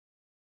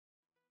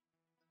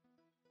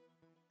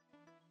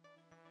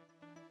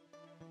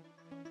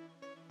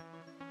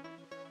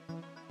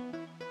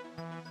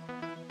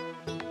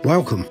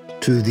Welcome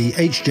to the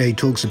HJ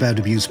Talks About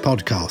Abuse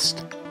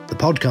podcast, the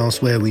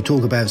podcast where we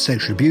talk about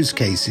sexual abuse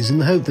cases in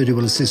the hope that it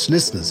will assist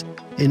listeners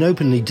in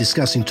openly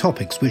discussing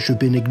topics which have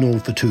been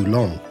ignored for too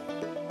long.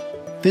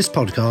 This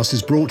podcast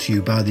is brought to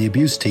you by the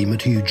abuse team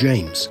at Hugh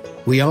James.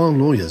 We are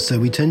lawyers, so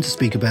we tend to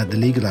speak about the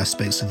legal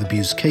aspects of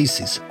abuse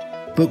cases,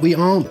 but we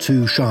aren't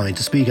too shy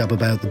to speak up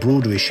about the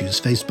broader issues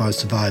faced by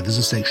survivors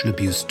of sexual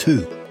abuse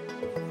too.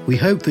 We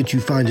hope that you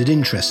find it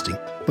interesting,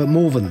 but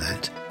more than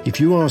that, if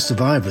you are a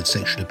survivor of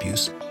sexual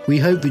abuse, we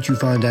hope that you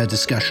find our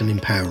discussion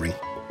empowering.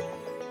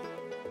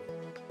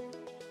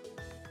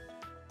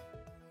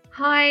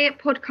 Hi,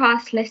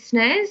 podcast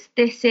listeners.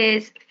 This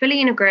is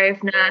Felina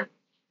Grosvenor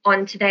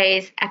on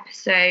today's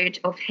episode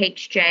of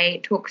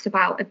HJ Talks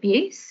About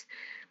Abuse.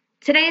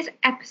 Today's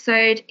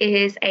episode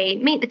is a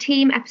Meet the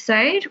Team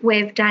episode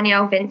with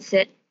Danielle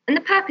Vincent, and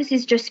the purpose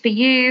is just for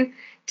you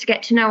to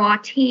get to know our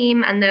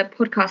team and the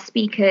podcast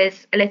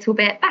speakers a little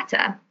bit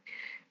better.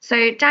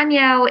 So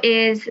Danielle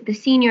is the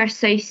senior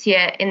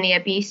associate in the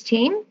abuse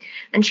team,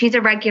 and she's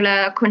a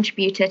regular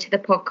contributor to the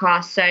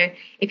podcast. So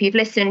if you've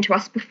listened to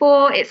us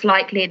before, it's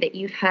likely that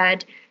you've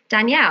heard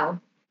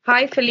Danielle.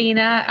 Hi,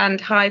 Felina,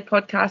 and hi,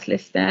 podcast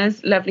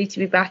listeners. Lovely to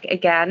be back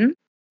again.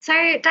 So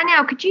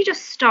Danielle, could you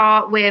just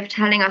start with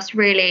telling us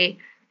really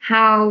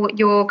how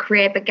your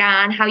career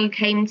began, how you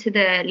came to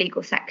the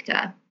legal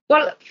sector?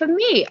 Well, for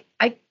me,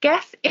 I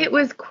guess it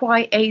was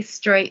quite a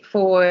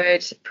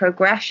straightforward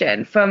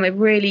progression. From a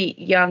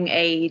really young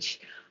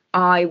age,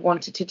 I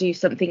wanted to do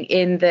something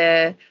in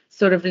the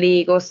sort of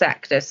legal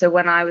sector. So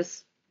when I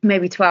was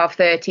maybe 12,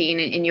 13,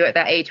 and you're at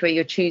that age where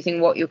you're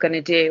choosing what you're going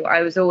to do,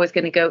 I was always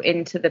going to go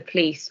into the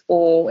police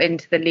or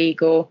into the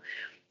legal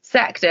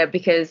sector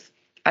because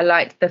I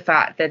liked the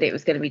fact that it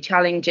was going to be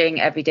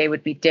challenging. Every day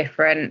would be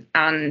different.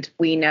 And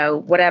we know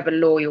whatever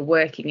law you're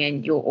working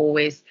in, you're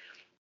always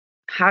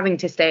having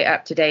to stay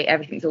up to date.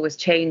 Everything's always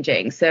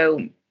changing. So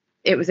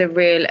it was a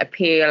real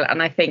appeal.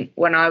 And I think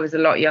when I was a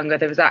lot younger,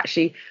 there was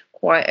actually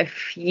quite a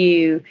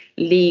few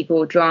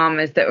legal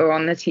dramas that were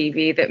on the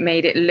TV that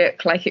made it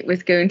look like it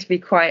was going to be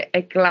quite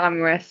a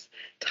glamorous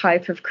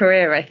type of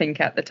career, I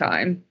think, at the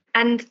time.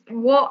 And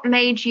what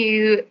made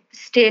you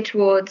steer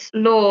towards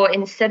law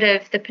instead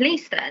of the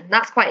police then?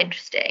 That's quite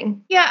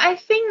interesting. Yeah, I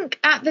think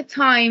at the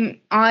time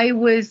I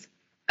was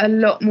a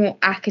lot more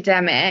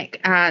academic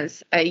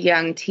as a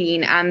young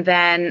teen, and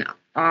then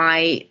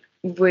I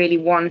really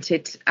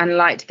wanted and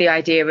liked the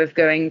idea of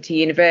going to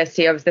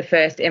university. I was the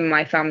first in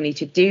my family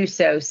to do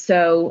so.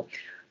 So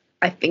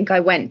I think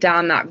I went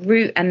down that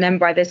route. And then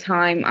by the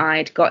time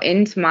I'd got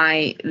into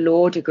my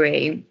law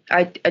degree,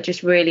 I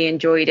just really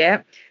enjoyed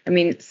it. I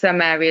mean, some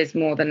areas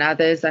more than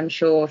others. I'm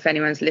sure if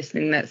anyone's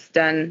listening that's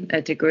done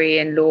a degree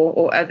in law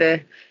or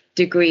other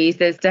degrees,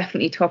 there's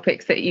definitely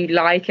topics that you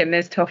like and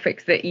there's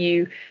topics that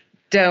you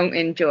don't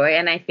enjoy.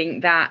 And I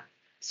think that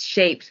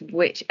shapes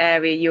which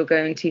area you're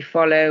going to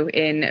follow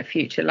in a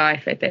future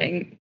life, I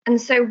think. And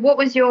so what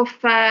was your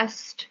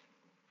first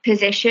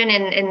position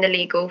in the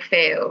legal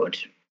field?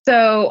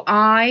 So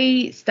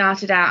I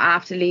started out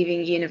after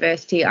leaving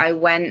university. I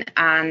went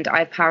and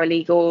I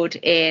paralegaled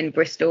in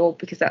Bristol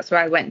because that's where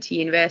I went to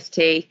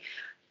university.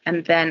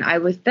 And then I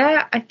was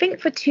there, I think,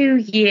 for 2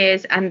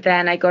 years. And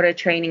then I got a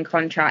training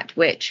contract,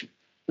 which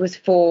was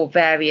for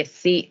various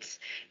seats.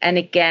 And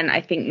again,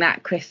 I think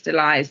that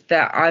crystallized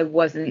that I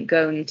wasn't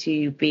going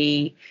to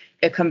be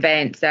a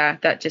conveyancer.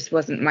 That just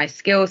wasn't my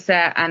skill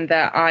set. And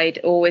that I'd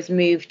always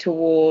moved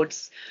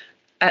towards,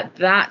 at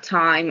that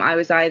time, I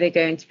was either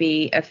going to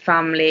be a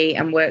family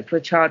and work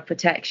with child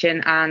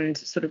protection and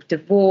sort of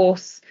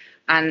divorce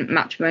and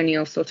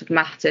matrimonial sort of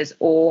matters,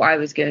 or I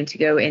was going to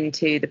go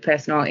into the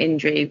personal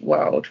injury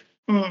world.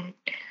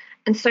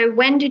 And so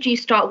when did you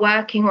start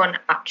working on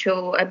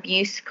actual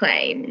abuse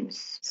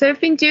claims? So I've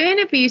been doing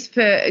abuse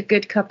for a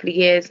good couple of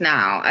years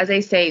now. As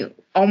I say,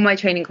 on my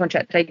training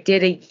contract, I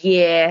did a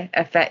year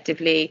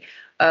effectively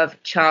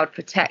of child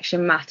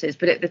protection matters.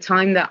 But at the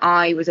time that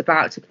I was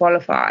about to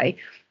qualify,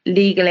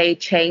 legal aid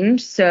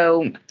changed.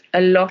 So a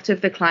lot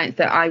of the clients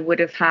that I would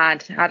have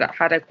had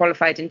I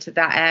qualified into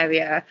that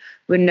area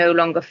were no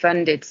longer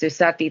funded. So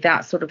sadly,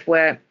 that sort of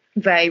where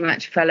very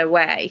much fell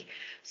away.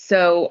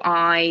 So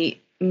I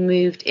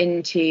moved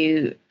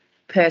into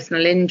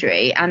personal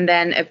injury, and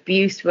then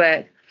abuse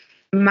work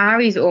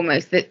marries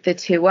almost the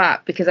two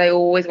up, because I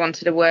always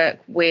wanted to work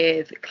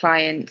with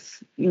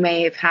clients who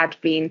may have had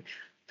been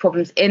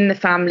problems in the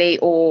family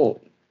or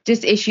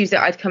just issues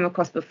that I'd come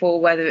across before,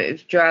 whether it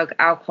was drug,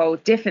 alcohol,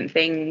 different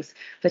things,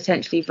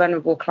 potentially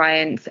vulnerable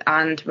clients.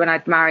 And when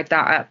I'd married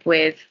that up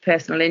with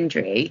personal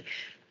injury,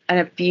 an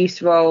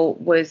abuse role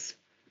was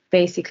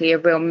basically a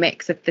real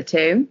mix of the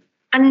two.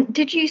 And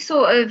did you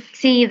sort of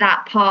see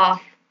that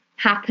path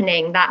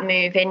happening, that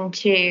move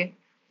into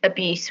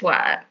abuse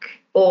work?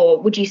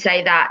 Or would you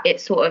say that it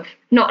sort of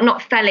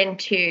not fell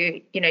into,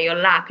 your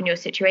lap and your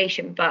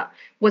situation, but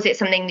was it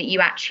something that you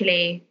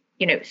actually,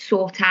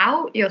 sought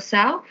out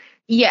yourself?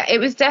 Yeah, it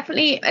was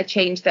definitely a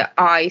change that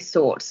I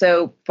sought.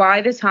 So by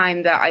the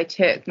time that I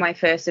took my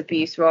first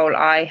abuse role,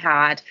 I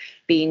had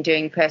been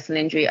doing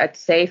personal injury, I'd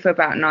say for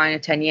about 9 or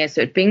 10 years.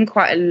 So it'd been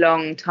quite a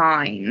long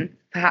time,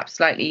 perhaps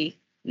slightly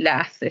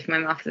less if my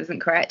maths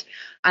isn't correct.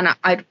 And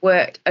I'd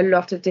worked a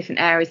lot of different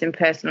areas in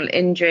personal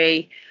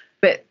injury.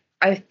 But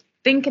I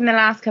think in the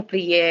last couple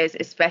of years,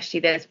 especially,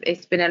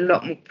 it's been a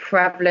lot more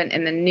prevalent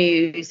in the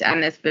news,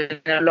 and there's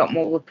been a lot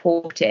more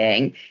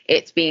reporting.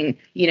 It's been,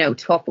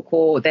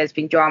 topical. There's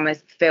been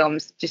dramas,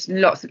 films, just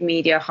lots of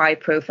media, high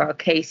profile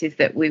cases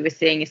that we were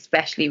seeing,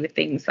 especially with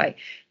things like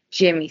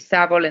Jimmy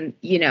Savile. And,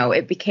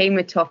 it became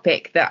a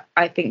topic that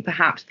I think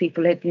perhaps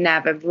people had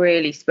never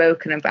really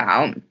spoken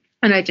about.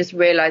 And I just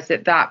realized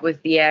that that was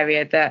the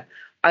area that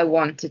I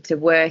wanted to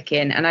work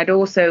in. And I'd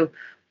also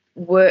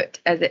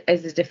worked as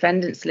a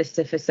defendant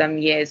solicitor for some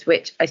years,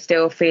 which I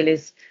still feel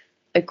is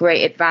a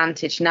great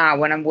advantage now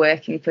when I'm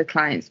working for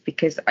clients,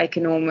 because I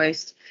can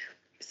almost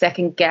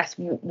second guess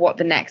what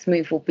the next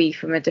move will be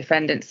from a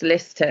defendant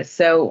solicitor.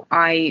 So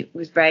I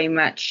was very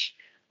much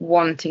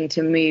wanting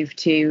to move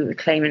to a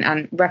claimant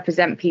and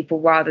represent people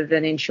rather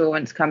than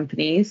insurance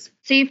companies.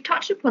 So you've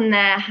touched upon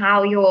there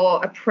how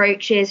your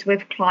approach is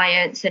with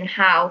clients and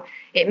how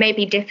it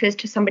maybe differs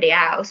to somebody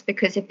else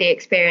because of the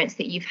experience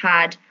that you've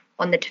had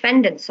on the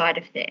defendant side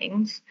of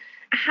things.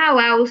 How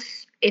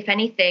else, if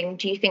anything,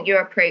 do you think your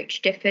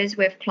approach differs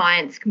with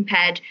clients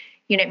compared,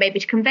 maybe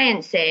to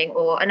conveyancing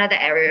or another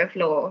area of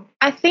law?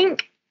 I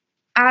think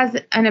as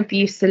an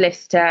abuse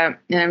solicitor,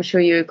 and I'm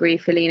sure you agree,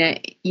 Felina,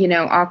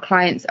 our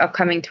clients are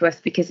coming to us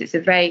because it's a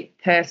very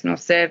personal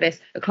service.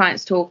 A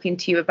client's talking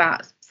to you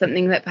about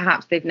something that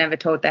perhaps they've never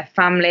told their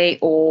family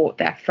or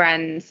their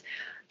friends.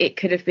 It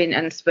could have been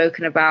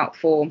unspoken about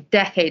for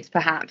decades,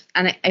 perhaps.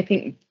 And I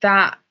think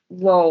that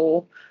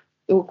role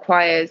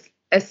requires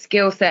a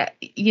skill set,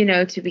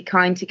 to be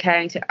kind, to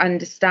caring, to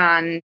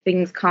understand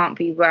things can't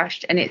be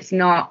rushed, and it's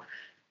not,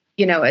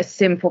 a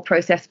simple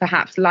process,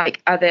 perhaps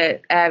like other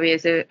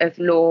areas of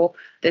law.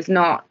 There's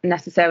not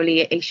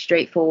necessarily a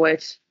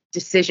straightforward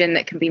decision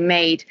that can be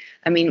made.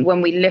 I mean,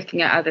 when we're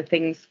looking at other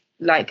things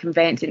like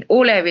conveyancing,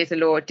 all areas of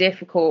law are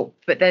difficult,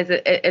 but there's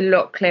a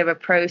lot clearer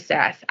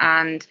process.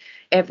 And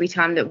every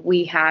time that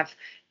we have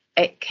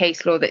a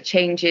case law that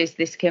changes,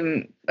 this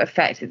can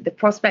affect the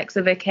prospects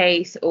of a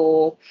case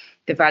or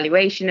the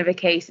valuation of a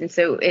case. And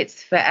so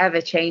it's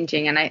forever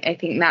changing. And I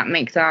think that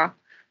makes our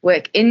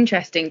work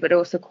interesting, but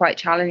also quite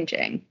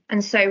challenging.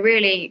 And so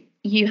really,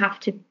 you have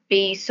to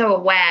be so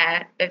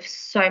aware of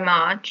so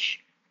much,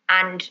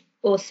 and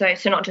also,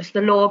 so not just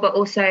the law, but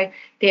also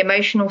the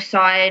emotional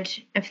side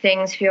of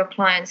things for your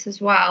clients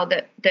as well,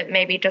 that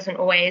maybe doesn't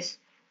always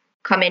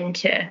come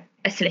into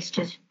a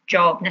solicitor's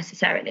job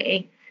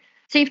necessarily.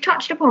 So you've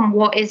touched upon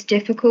what is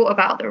difficult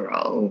about the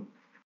role,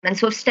 and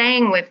sort of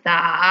staying with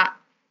that,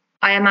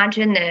 I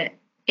imagine that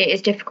it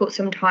is difficult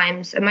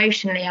sometimes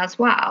emotionally as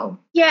well.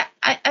 Yeah,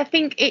 I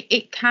think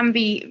it can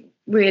be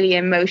really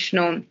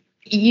emotional.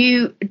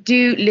 You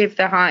do live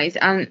the highs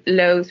and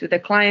lows with a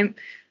client.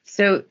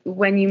 So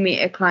when you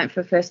meet a client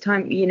for the first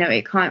time,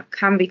 it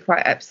can be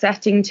quite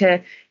upsetting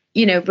to,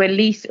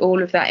 release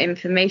all of that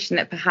information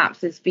that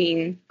perhaps has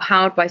been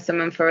held by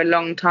someone for a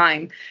long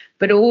time.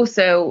 But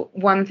also,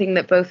 one thing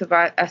that both of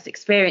us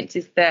experience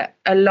is that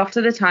a lot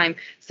of the time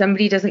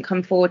somebody doesn't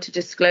come forward to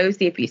disclose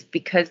the abuse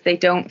because they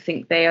don't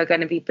think they are going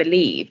to be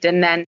believed.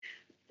 And then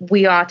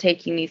we are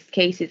taking these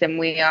cases and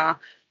we are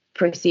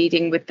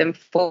proceeding with them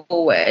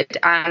forward,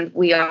 and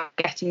we are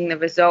getting the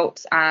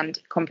results and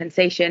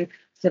compensation,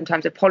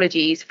 sometimes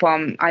apologies,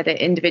 from either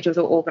individuals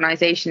or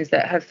organizations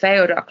that have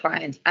failed our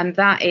clients. And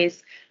that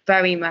is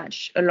very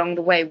much along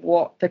the way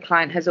what the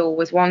client has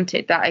always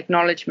wanted, that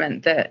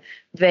acknowledgement that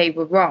they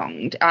were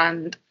wronged.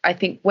 And I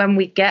think when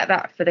we get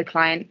that for the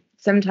client,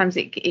 sometimes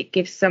it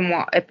gives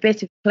somewhat a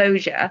bit of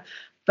closure,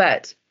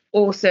 but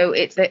also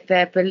it's that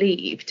they're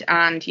believed.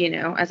 And,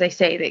 as I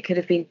say, it could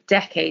have been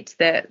decades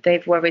that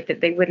they've worried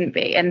that they wouldn't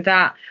be. And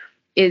that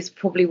is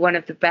probably one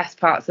of the best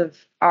parts of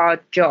our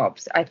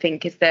jobs, I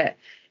think, is that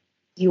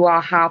you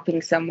are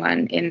helping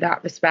someone in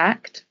that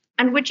respect.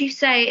 And would you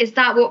say, is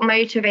that what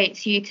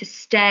motivates you to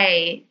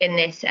stay in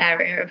this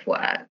area of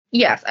work?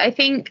 Yes, I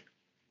think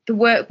the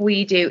work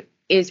we do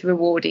is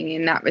rewarding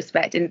in that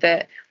respect, in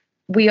that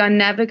we are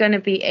never going to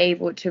be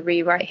able to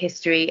rewrite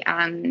history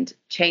and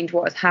change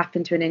what has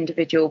happened to an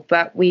individual,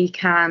 but we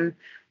can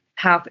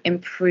help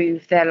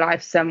improve their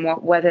life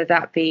somewhat, whether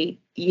that be,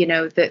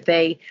 that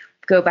they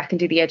go back and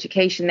do the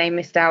education they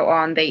missed out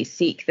on, they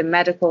seek the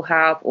medical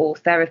help or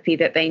therapy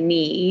that they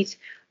need,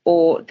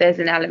 or there's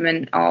an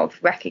element of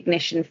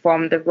recognition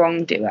from the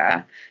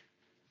wrongdoer.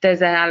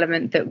 There's an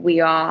element that we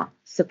are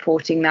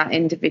supporting that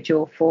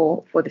individual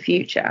for the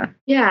future.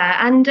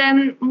 Yeah,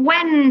 and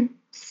when,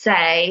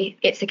 say,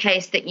 it's a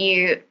case that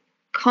you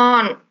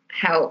can't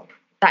help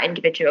that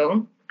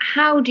individual,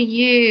 how do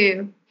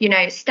you,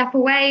 step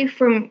away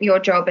from your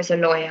job as a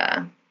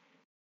lawyer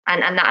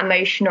and that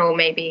emotional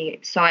maybe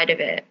side of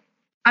it?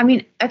 I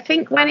mean, I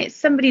think when it's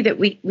somebody that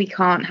we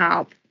can't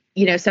help,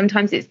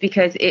 sometimes it's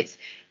because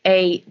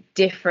a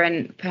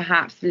different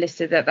perhaps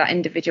solicitor that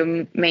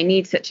individual may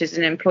need, such as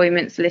an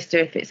employment solicitor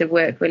if it's a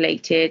work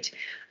related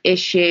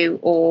issue,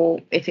 or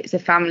if it's a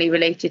family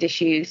related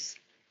issues,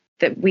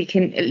 that we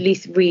can at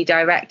least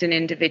redirect an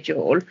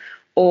individual.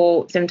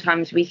 Or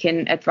sometimes we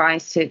can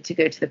advise to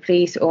go to the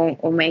police, or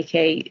make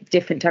a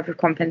different type of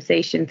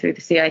compensation through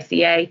the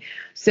CICA.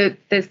 So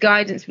there's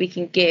guidance we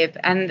can give.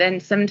 And then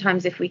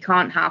sometimes if we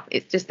can't help,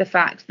 it's just the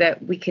fact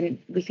that we can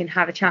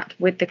have a chat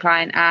with the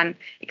client and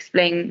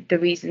explain the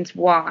reasons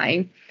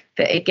why,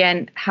 that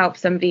again help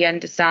somebody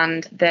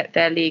understand that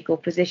their legal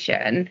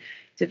position.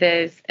 So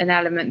there's an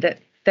element that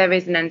there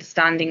is an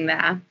understanding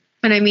there.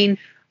 And I mean,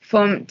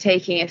 from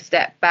taking a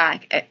step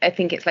back, I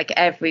think it's like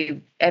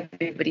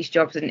everybody's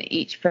jobs, and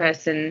each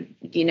person,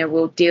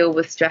 will deal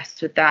with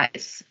stress with that.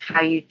 It's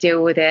how you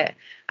deal with it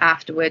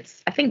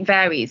afterwards, I think,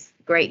 varies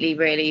greatly,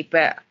 really.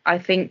 But I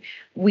think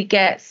we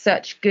get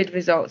such good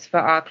results for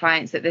our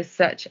clients that there's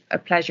such a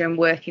pleasure in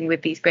working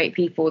with these great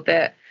people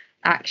that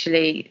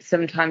actually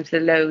sometimes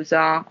the lows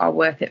are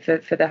worth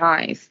it for the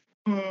highs.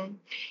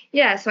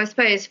 Yeah, so I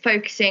suppose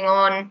focusing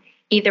on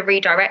either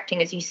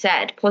redirecting, as you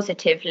said,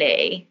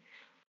 positively,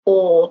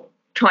 or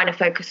trying to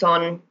focus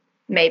on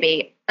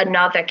maybe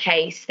another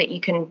case that you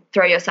can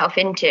throw yourself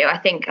into. I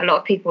think a lot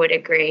of people would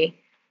agree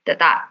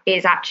that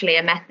is actually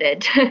a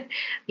method,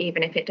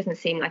 even if it doesn't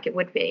seem like it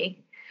would be.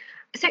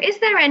 So is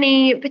there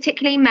any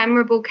particularly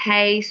memorable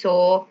case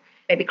or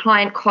maybe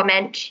client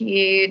comment to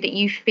you that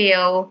you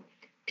feel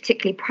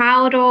particularly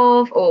proud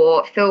of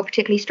or feel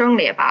particularly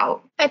strongly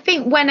about? I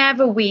think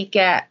whenever we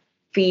get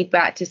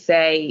feedback to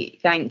say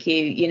thank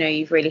you,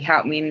 you've really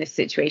helped me in this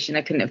situation,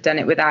 I couldn't have done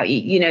it without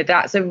you,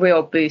 that's a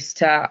real boost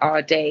to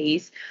our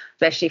days,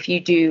 especially if you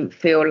do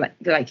feel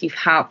like you've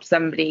helped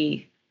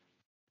somebody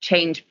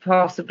change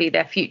possibly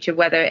their future,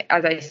 whether,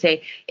 as I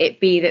say, it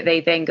be that they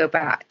then go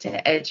back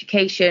to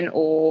education,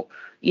 or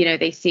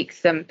they seek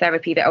some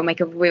therapy that will make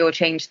a real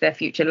change to their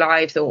future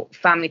lives, or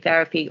family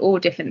therapy, all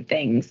different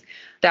things.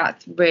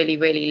 That's really,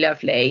 really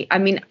lovely. I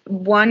mean,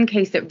 one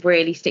case that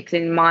really sticks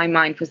in my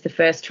mind was the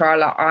first trial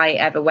that I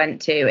ever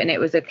went to, and it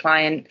was a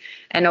client,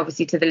 and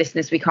obviously to the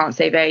listeners, we can't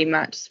say very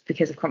much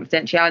because of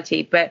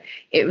confidentiality, but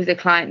it was a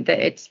client that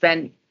had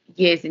spent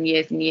years and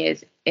years and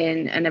years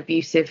in an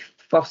abusive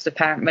foster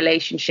parent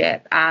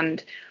relationship,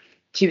 and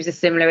she was a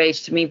similar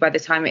age to me by the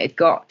time it had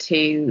got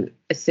to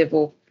a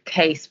civil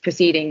case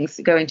proceedings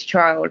going to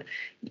trial,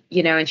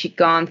 and she'd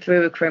gone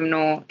through a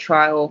criminal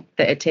trial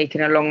that had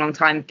taken a long, long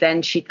time.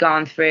 Then she'd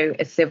gone through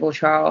a civil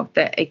trial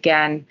that,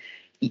 again,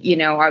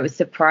 I was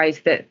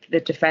surprised that the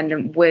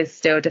defendant was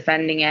still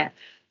defending it.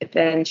 But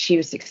then she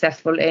was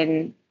successful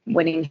in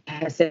winning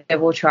her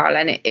civil trial,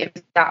 and it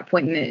was at that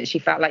point that she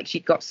felt like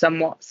she'd got some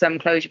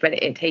closure, but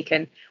it had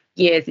taken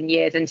years and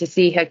years. And to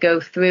see her go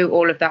through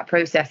all of that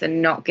process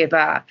and not give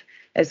up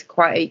as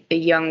quite a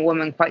young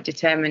woman, quite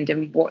determined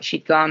in what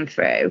she'd gone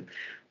through, I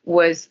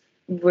was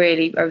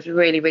really,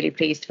 really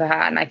pleased for her.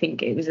 And I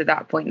think it was at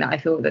that point that I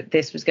thought that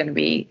this was going to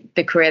be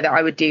the career that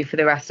I would do for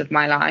the rest of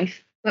my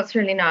life. That's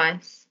really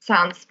nice.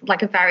 Sounds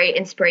like a very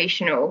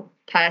inspirational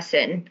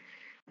person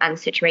and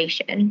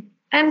situation.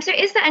 So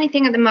is there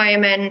anything at the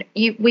moment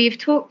you have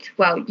talked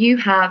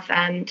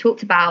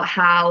about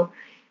how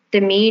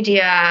the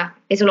media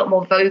is a lot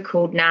more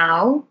vocal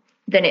now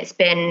than it's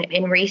been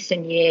in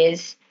recent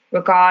years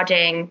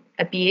regarding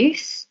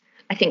abuse.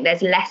 I think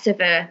there's less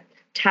of a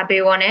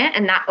taboo on it,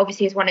 and that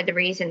obviously is one of the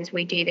reasons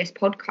we do this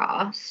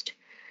podcast.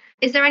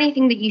 Is there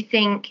anything that you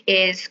think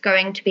is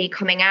going to be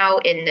coming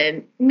out in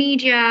the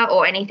media,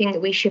 or anything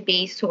that we should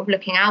be sort of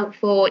looking out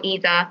for,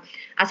 either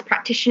as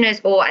practitioners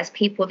or as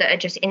people that are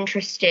just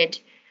interested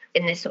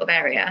in this sort of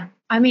area?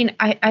 I mean,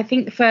 I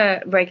think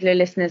for regular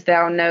listeners,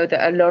 they'll know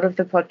that a lot of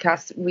the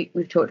podcasts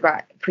we've talked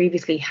about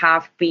previously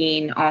have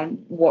been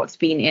on what's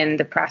been in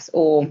the press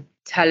or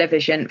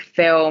television,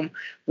 film.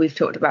 We've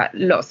talked about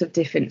lots of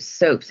different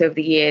soaps over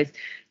the years,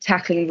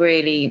 tackling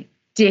really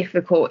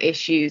difficult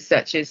issues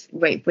such as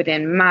rape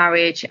within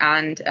marriage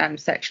and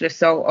sexual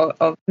assault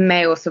of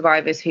male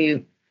survivors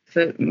who,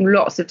 for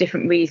lots of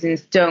different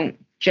reasons, don't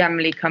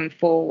generally come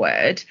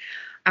forward.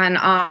 And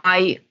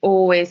I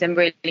always am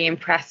really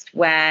impressed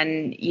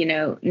when,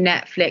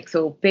 Netflix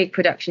or big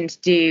productions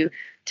do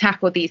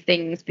tackle these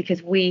things,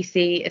 because we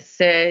see a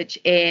surge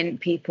in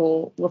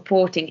people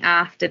reporting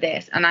after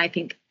this. And I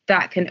think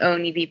that can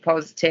only be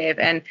positive,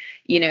 and,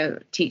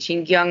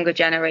 teaching younger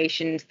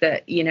generations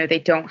that,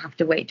 they don't have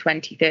to wait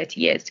 20, 30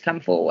 years to come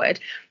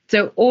forward.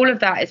 So all of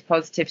that is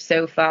positive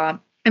so far.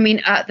 I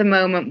mean, at the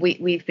moment,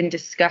 we've been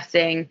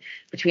discussing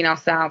between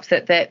ourselves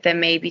that there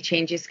may be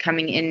changes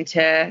coming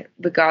into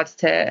regards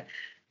to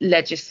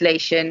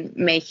legislation,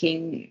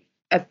 making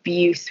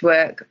abuse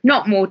work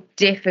not more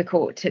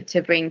difficult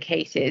to bring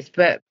cases,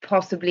 but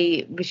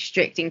possibly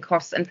restricting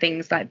costs and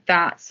things like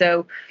that.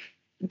 So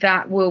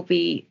that will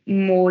be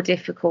more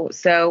difficult.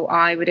 So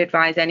I would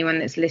advise anyone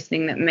that's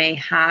listening that may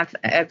have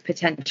a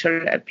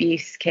potential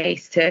abuse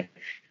case to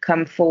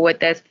come forward.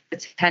 There's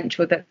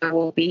potential that there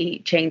will be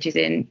changes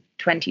in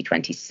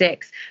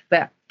 2026,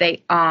 but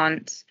they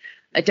aren't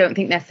I don't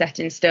think they're set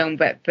in stone,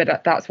 but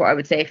that's what I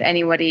would say. If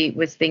anybody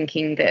was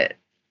thinking that,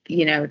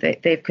 that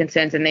they have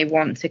concerns and they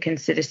want to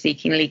consider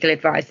seeking legal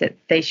advice, that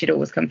they should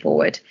always come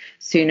forward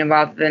sooner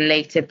rather than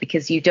later,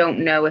 because you don't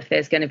know if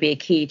there's going to be a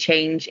key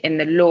change in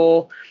the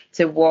law.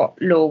 So what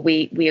law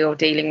we are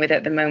dealing with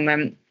at the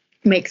moment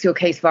makes your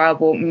case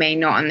viable, may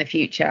not in the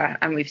future.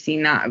 And we've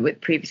seen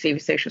that previously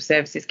with social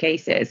services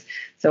cases.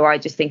 So I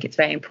just think it's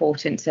very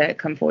important to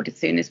come forward as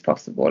soon as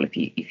possible if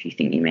you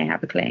think you may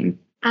have a claim.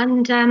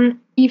 And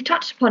you've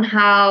touched upon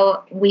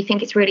how we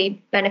think it's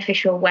really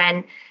beneficial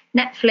when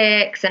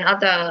Netflix and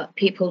other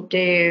people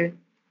do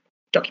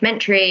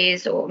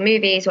documentaries or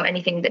movies or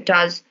anything that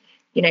does,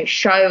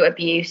 show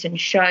abuse and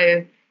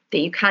show that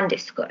you can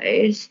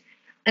disclose.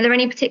 Are there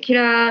any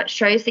particular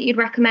shows that you'd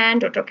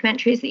recommend or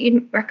documentaries that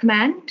you'd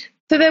recommend?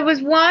 So there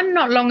was one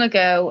not long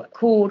ago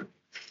called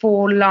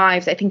 4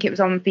 Lives. I think it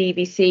was on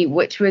BBC,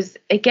 which was,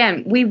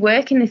 again, we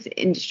work in this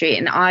industry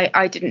and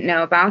I didn't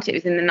know about it. It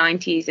was in the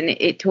 90s, and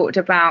it talked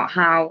about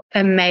how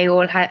a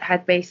male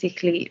had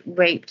basically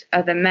raped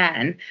other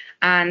men,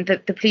 and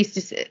that the police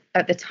just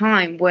at the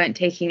time weren't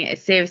taking it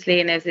as seriously,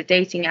 and there's a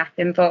dating app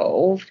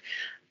involved.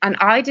 And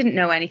I didn't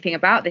know anything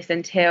about this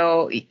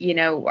until,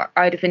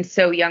 I'd have been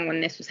so young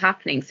when this was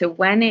happening. So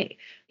when it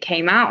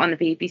came out on the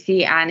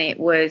BBC and it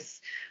was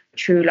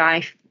true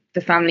life, the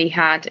family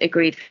had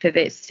agreed for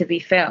this to be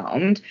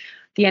filmed,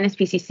 the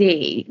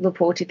NSPCC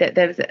reported that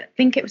there was, I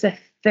think it was a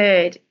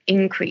 3rd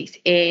increase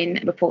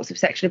in reports of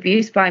sexual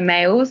abuse by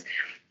males.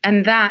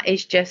 And that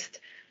is just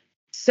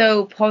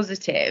so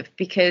positive,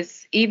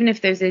 because even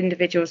if those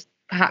individuals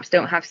perhaps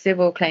don't have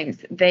civil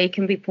claims, they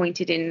can be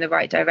pointed in the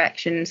right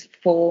directions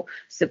for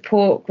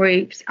support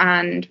groups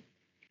and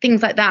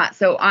things like that.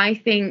 So I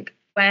think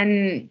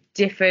when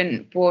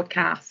different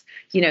broadcasts,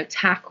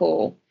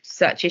 tackle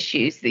such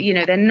issues,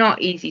 they're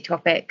not easy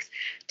topics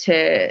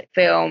to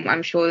film.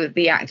 I'm sure that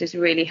the actors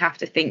really have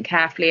to think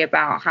carefully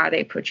about how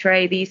they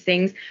portray these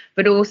things.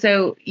 But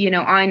also,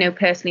 I know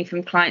personally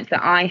from clients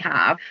that I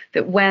have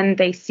that when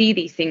they see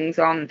these things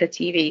on the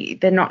TV,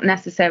 they're not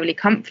necessarily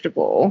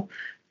comfortable,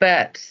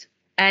 but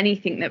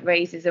anything that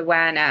raises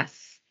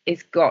awareness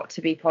is got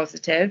to be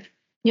positive.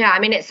 Yeah, I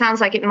mean, it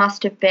sounds like it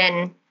must have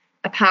been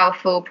a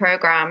powerful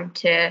program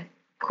to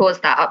cause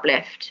that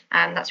uplift,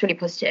 and that's really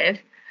positive.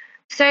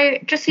 So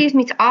just leaves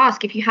me to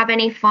ask if you have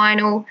any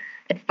final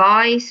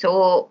advice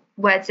or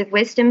words of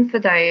wisdom for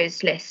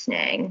those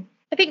listening.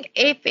 I think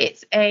if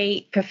it's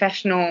a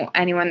professional,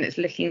 anyone that's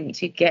looking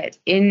to get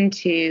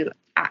into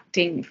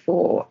acting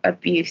for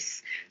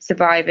abuse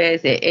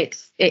survivors, it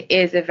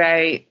is a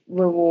very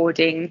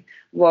rewarding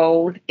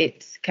role.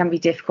 It can be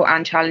difficult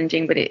and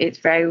challenging, but it's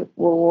very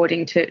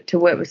rewarding to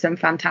work with some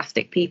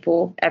fantastic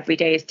people. Every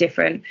day is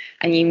different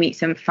and you meet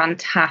some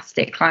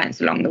fantastic clients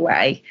along the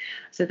way.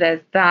 So there's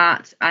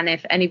that. And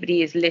if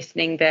anybody is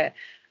listening that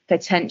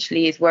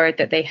potentially is worried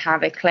that they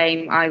have a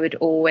claim, I would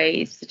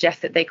always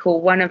suggest that they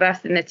call one of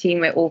us in the team.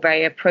 We're all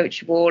very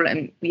approachable,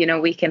 and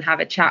we can have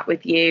a chat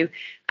with you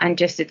and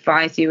just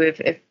advise you of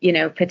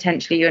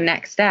potentially your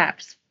next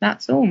steps.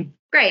 That's all.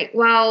 Great.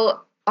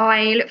 Well,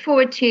 I look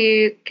forward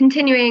to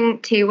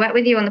continuing to work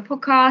with you on the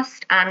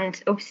podcast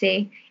and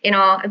obviously in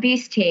our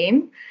abuse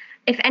team.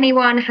 If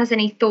anyone has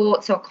any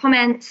thoughts or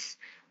comments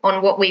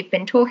on what we've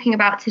been talking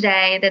about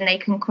today, then they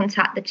can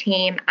contact the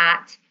team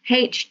at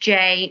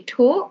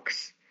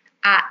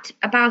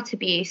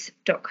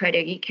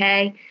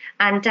hjtalks@aboutabuse.co.uk.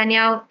 And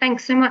Danielle,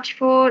 thanks so much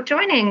for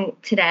joining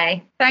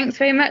today. Thanks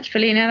very much,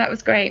 Felina. That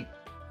was great.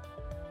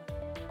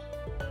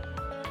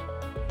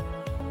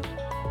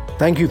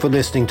 Thank you for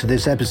listening to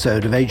this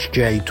episode of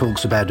HJ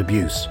Talks About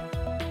Abuse.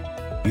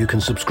 You can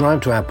subscribe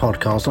to our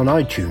podcast on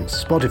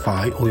iTunes,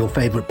 Spotify, or your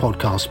favourite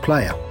podcast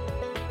player.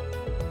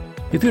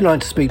 If you'd like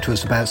to speak to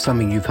us about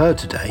something you've heard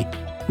today,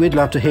 we'd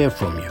love to hear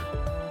from you.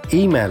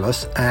 Email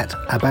us at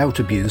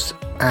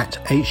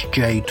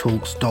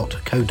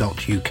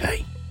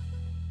aboutabuse@hjtalks.co.uk.